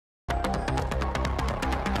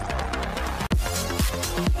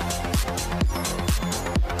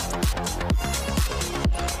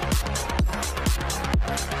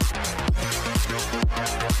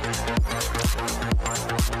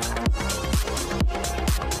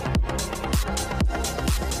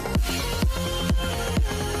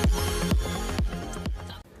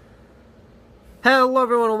Hello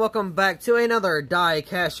everyone and welcome back to another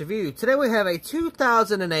Diecast review. Today we have a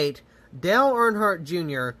 2008 Dale Earnhardt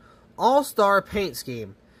Jr. All-Star Paint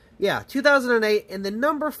Scheme. Yeah, 2008 and the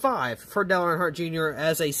number 5 for Dale Earnhardt Jr.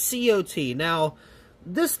 as a COT. Now,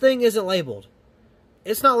 this thing isn't labeled.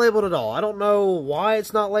 It's not labeled at all. I don't know why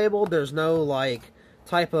it's not labeled. There's no,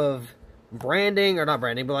 type of branding, or not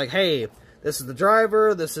branding, but hey, this is the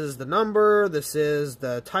driver, this is the number, this is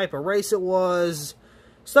the type of race it was,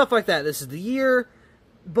 stuff like that. This is the year,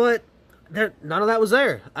 but none of that was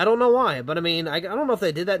there. I don't know why, but I mean, I don't know if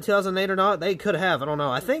they did that in 2008 or not. They could have. I don't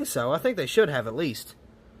know. I think so. I think they should have at least.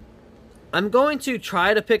 I'm going to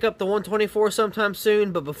try to pick up the 124 sometime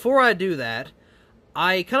soon, but before I do that,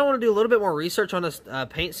 I kind of want to do a little bit more research on this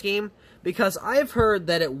paint scheme, because I've heard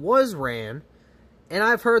that it was ran, and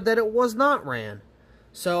I've heard that it was not ran.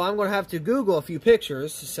 So I'm going to have to Google a few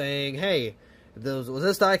pictures saying, hey, was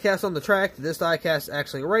this diecast on the track? Did this diecast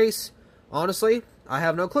actually race? Honestly, I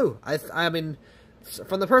have no clue. I mean,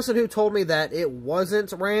 from the person who told me that it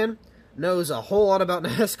wasn't ran, knows a whole lot about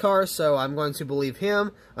NASCAR, so I'm going to believe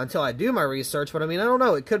him until I do my research. But I mean, I don't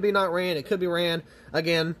know. It could be not ran. It could be ran.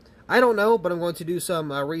 Again, I don't know, but I'm going to do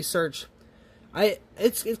some research.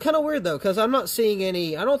 It's kind of weird, though, because I'm not seeing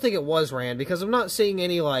any... I don't think it was ran, because I'm not seeing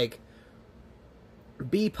any,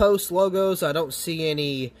 B-Post logos. I don't see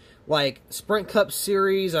any... Sprint Cup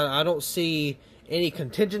Series, I don't see any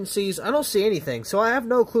contingencies, I don't see anything, so I have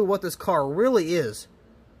no clue what this car really is.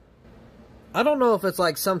 I don't know if it's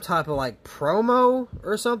some type of promo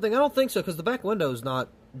or something. I don't think so, because the back window is not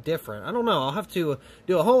different. I don't know, I'll have to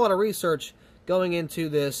do a whole lot of research going into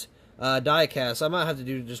this diecast. I might have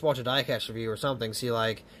to just watch a diecast review or something, see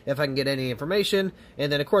if I can get any information, and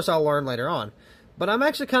then of course I'll learn later on. But I'm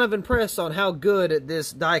actually kind of impressed on how good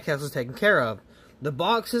this diecast is taken care of. The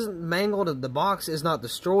box isn't mangled, the box is not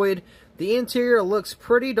destroyed. The interior looks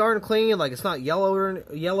pretty darn clean, it's not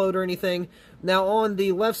yellowed or anything. Now on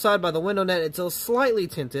the left side by the window net, it's slightly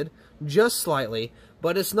tinted, just slightly,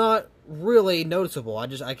 but it's not really noticeable.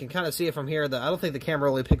 I can kind of see it from here. I don't think the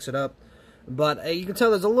camera really picks it up, but you can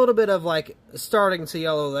tell there's a little bit of starting to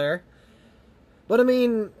yellow there. But I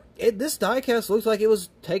mean, this diecast looks like it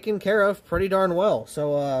was taken care of pretty darn well.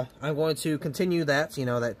 So I'm going to continue that,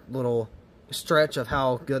 that little stretch of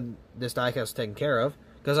how good this diecast is taken care of,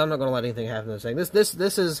 because I'm not going to let anything happen to this thing.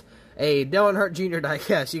 This is a Dale Earnhardt Jr.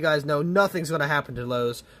 diecast. You guys know nothing's going to happen to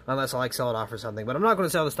Lowe's unless I sell it off or something, but I'm not going to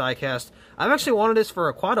sell this diecast. I've actually wanted this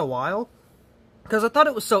for quite a while, because I thought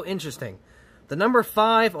it was so interesting. The number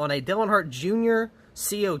 5 on a Dale Earnhardt Jr.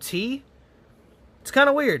 COT, it's kind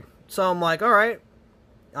of weird. So I'm like, alright,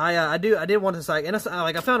 I did want this, and it's,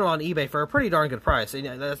 I found it on eBay for a pretty darn good price.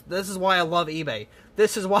 And, this is why I love eBay.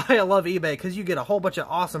 This is why I love eBay, because you get a whole bunch of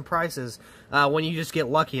awesome prices when you just get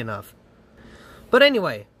lucky enough. But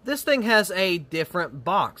anyway, this thing has a different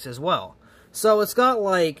box as well. So it's got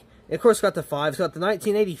of course it's got the 5. It's got the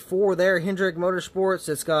 1984 there, Hendrick Motorsports.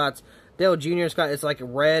 It's got Dale Jr. It's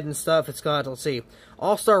red and stuff. It's got, let's see,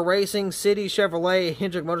 All-Star Racing, City Chevrolet,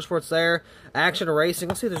 Hendrick Motorsports there, Action Racing.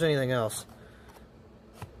 Let's see if there's anything else.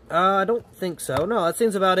 I don't think so. No, that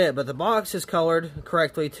seems about it. But the box is colored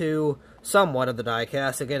correctly to somewhat of the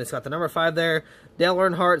diecast. Again, it's got the number 5 there. Dale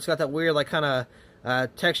Earnhardt. It's got that weird, kind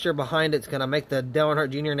of texture behind it. It's going to make the Dale Earnhardt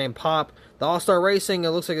Jr. name pop. The All-Star Racing, it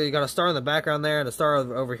looks like you got a star in the background there and a star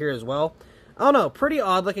over here as well. I don't know. Pretty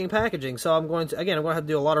odd-looking packaging. So I'm going to have to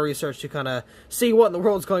do a lot of research to kind of see what in the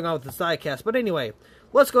world's going on with this diecast. But anyway,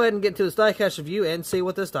 let's go ahead and get into this diecast review and see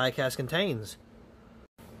what this diecast contains.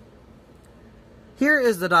 Here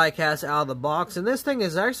is the diecast out of the box, and this thing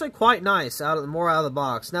is actually quite nice more out of the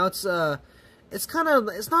box. Now it's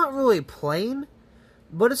not really plain,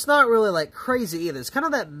 but it's not really crazy either. It's kind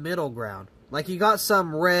of that middle ground. You got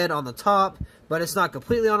some red on the top, but it's not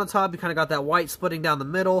completely on the top. You kind of got that white splitting down the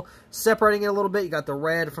middle, separating it a little bit. You got the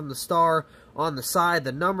red from the star on the side,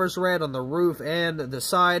 the numbers red on the roof and the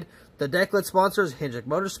side. The decklet sponsors, Hendrick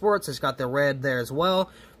Motorsports, it's got the red there as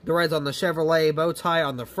well. The red's on the Chevrolet bow tie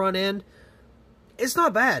on the front end. It's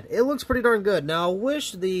not bad. It looks pretty darn good. Now, I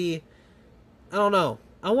don't know.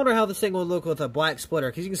 I wonder how this thing would look with a black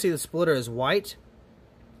splitter, because you can see the splitter is white.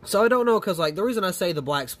 So I don't know, because the reason I say the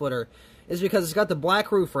black splitter is because it's got the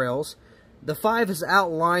black roof rails. The 5 is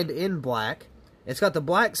outlined in black. It's got the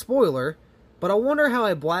black spoiler, but I wonder how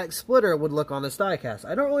a black splitter would look on this diecast.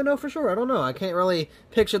 I don't really know for sure. I don't know. I can't really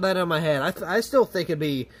picture that in my head. I still think it'd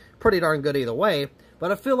be pretty darn good either way.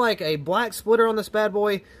 But I feel like a black splitter on this bad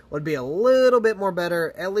boy would be a little bit more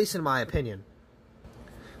better, at least in my opinion.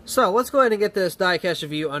 So, let's go ahead and get this diecast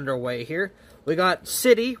review underway here. We got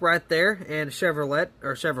City right there, and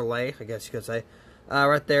Chevrolet, I guess you could say,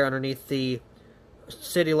 right there underneath the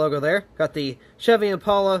City logo there. Got the Chevy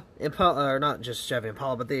Impala, or not just Chevy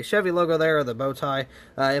Impala, but the Chevy logo there, the bow tie,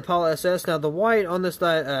 Impala SS. Now the white on this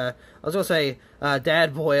I was going to say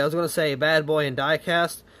Dad Boy, I was going to say Bad Boy and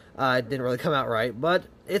Diecast. It didn't really come out right, but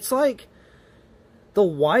it's like the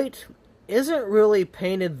white isn't really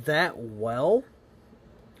painted that well.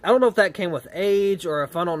 I don't know if that came with age, or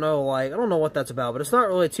if I don't know what that's about, but it's not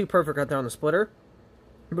really too perfect right there on the splitter.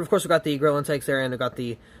 But of course, we got the grill intakes there, and we got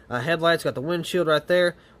the headlights, got the windshield right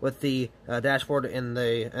there with the dashboard in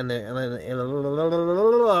the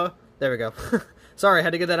there we go. Sorry, I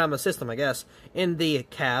had to get that out of my system, I guess. In the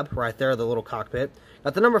cab right there, the little cockpit.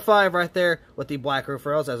 Got the number 5 right there with the black roof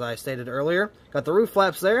rails, as I stated earlier. Got the roof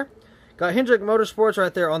flaps there. Got Hendrick Motorsports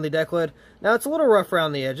right there on the deck lid. Now it's a little rough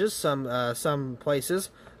around the edges, some places.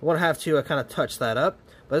 I'm gonna have to kind of touch that up,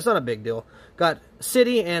 but it's not a big deal. Got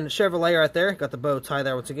City and Chevrolet right there. Got the bow tie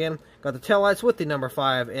there once again. Got the taillights with the number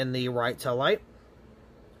 5 in the right tail light.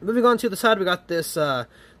 Moving on to the side, we got this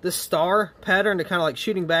this star pattern to kind of like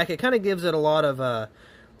shooting back. It kind of gives it a lot of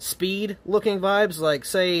speed looking vibes. Like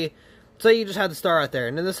say you just had the star right there,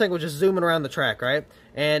 and then this thing was just zooming around the track, right?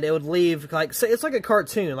 And it would leave like, say it's like a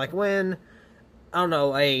cartoon, like when, I don't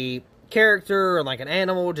know, a character or like an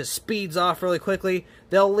animal just speeds off really quickly,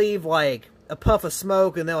 they'll leave like a puff of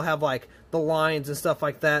smoke, and they'll have like the lines and stuff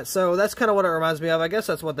like that. So that's kind of what it reminds me of. I guess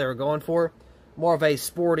that's what they were going for. More of a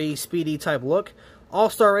sporty, speedy type look.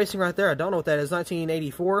 All-Star Racing right there. I don't know what that is.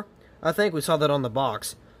 1984. I think we saw that on the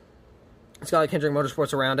box. It's got like Hendrick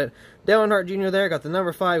Motorsports around it. Dale Earnhardt Jr. there. Got the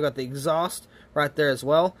number 5. Got the exhaust right there as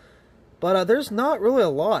well. But there's not really a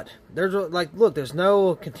lot. There's like, look, there's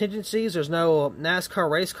no contingencies. There's no NASCAR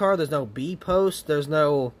race car. There's no B post. There's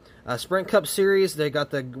no Sprint Cup Series. They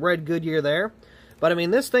got the red Goodyear there. But I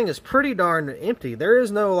mean, this thing is pretty darn empty. There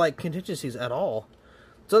is no like contingencies at all.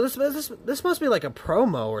 So this must be like a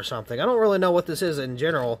promo or something. I don't really know what this is in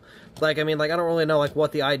general. Like, I mean, like, I don't really know like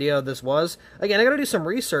what the idea of this was. Again, I gotta do some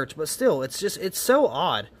research, but still, it's so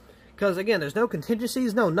odd. Because again, there's no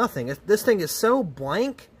contingencies, no nothing. This thing is so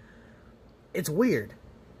blank. It's weird.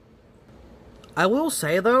 I will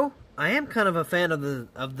say though, I am kind of a fan of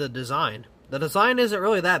the design. The design isn't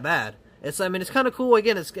really that bad. I mean, it's kind of cool.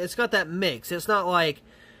 Again, it's got that mix. It's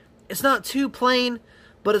not too plain,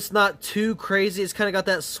 but it's not too crazy. It's kind of got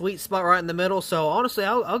that sweet spot right in the middle. So honestly,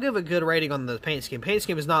 I'll give a good rating on the paint scheme. Paint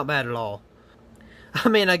scheme is not bad at all. I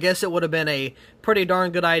mean, I guess it would have been a pretty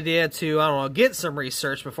darn good idea to, I don't know, get some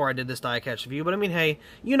research before I did this diecast review. But I mean, hey,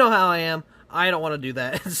 you know how I am. I don't want to do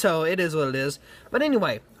that, so it is what it is. But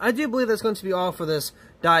anyway, I do believe that's going to be all for this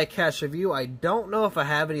diecast review. I don't know if I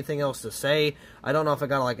have anything else to say. I don't know if I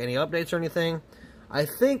got like any updates or anything. I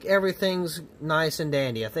think everything's nice and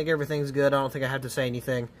dandy. I think everything's good. I don't think I have to say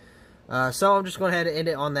anything. So I'm just going to head and end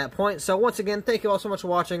it on that point. So once again, thank you all so much for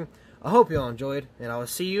watching. I hope you all enjoyed, and I will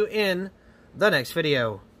see you in the next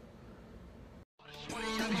video.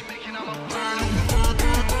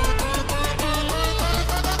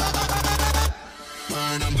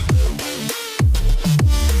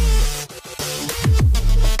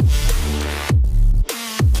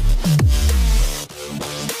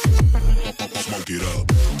 Smoke it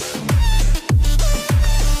up.